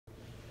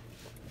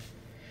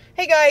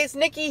Hey guys,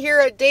 Nikki here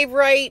at Dave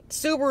Wright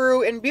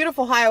Subaru in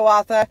beautiful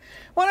Hiawatha.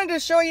 Wanted to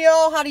show you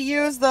all how to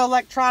use the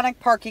electronic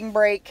parking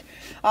brake.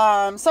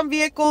 Some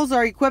vehicles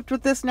are equipped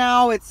with this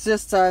now. It's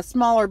just a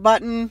smaller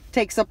button,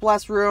 takes up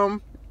less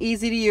room,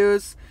 easy to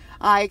use.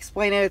 I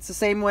explain it. It's the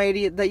same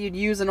way that you'd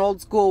use an old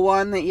school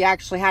one that you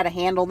actually had a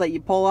handle that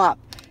you pull up.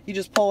 You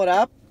just pull it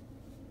up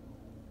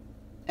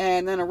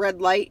and then a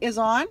red light is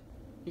on.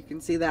 You can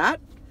see that.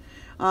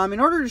 In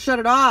order to shut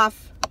it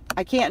off,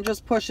 I can't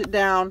just push it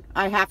down.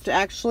 I have to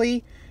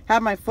actually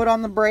have my foot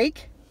on the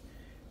brake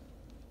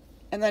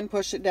and then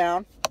push it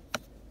down.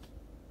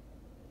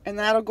 And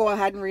that'll go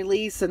ahead and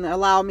release and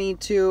allow me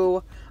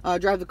to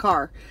drive the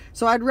car.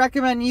 So I'd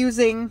recommend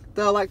using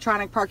the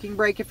electronic parking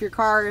brake if your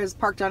car is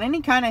parked on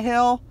any kind of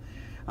hill.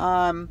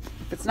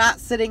 If it's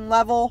not sitting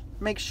level,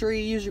 make sure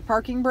you use your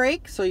parking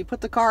brake. So you put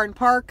the car in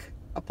park,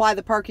 apply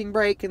the parking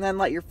brake, and then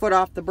let your foot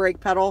off the brake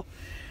pedal.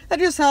 That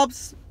just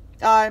helps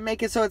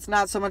make it so it's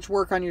not so much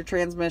work on your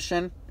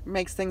transmission. It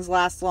makes things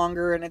last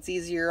longer and it's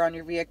easier on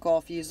your vehicle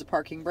if you use the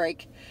parking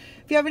brake.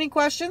 If you have any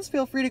questions,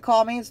 feel free to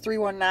call me. It's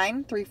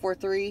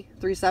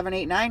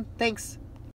 319-343-3789. Thanks.